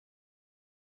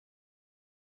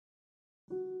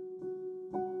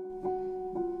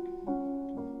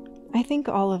I think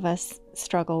all of us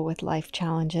struggle with life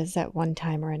challenges at one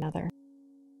time or another.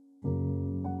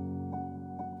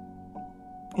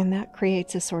 And that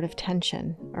creates a sort of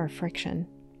tension or friction.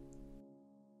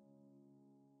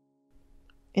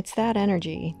 It's that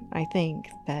energy, I think,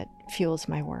 that fuels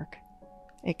my work.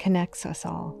 It connects us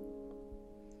all.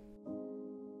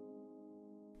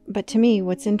 But to me,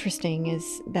 what's interesting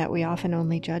is that we often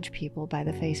only judge people by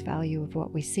the face value of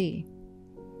what we see.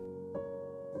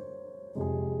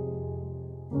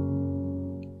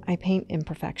 I paint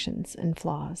imperfections and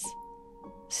flaws,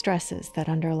 stresses that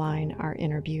underline our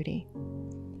inner beauty.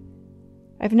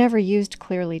 I've never used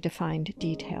clearly defined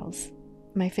details.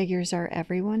 My figures are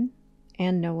everyone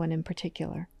and no one in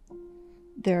particular.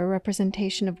 They're a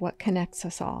representation of what connects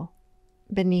us all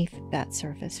beneath that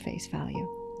surface face value.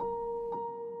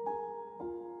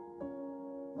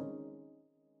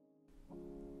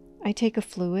 I take a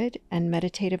fluid and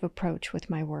meditative approach with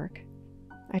my work.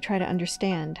 I try to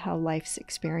understand how life's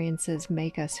experiences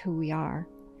make us who we are,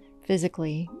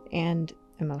 physically and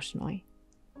emotionally.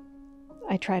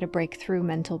 I try to break through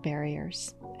mental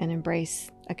barriers and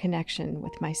embrace a connection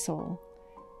with my soul,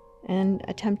 and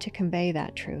attempt to convey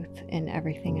that truth in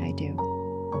everything I do.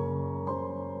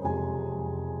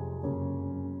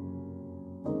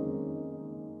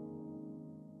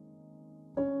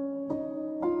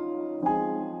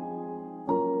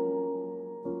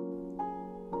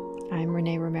 I'm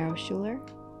Rene Romero Schuler,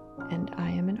 and I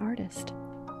am an artist.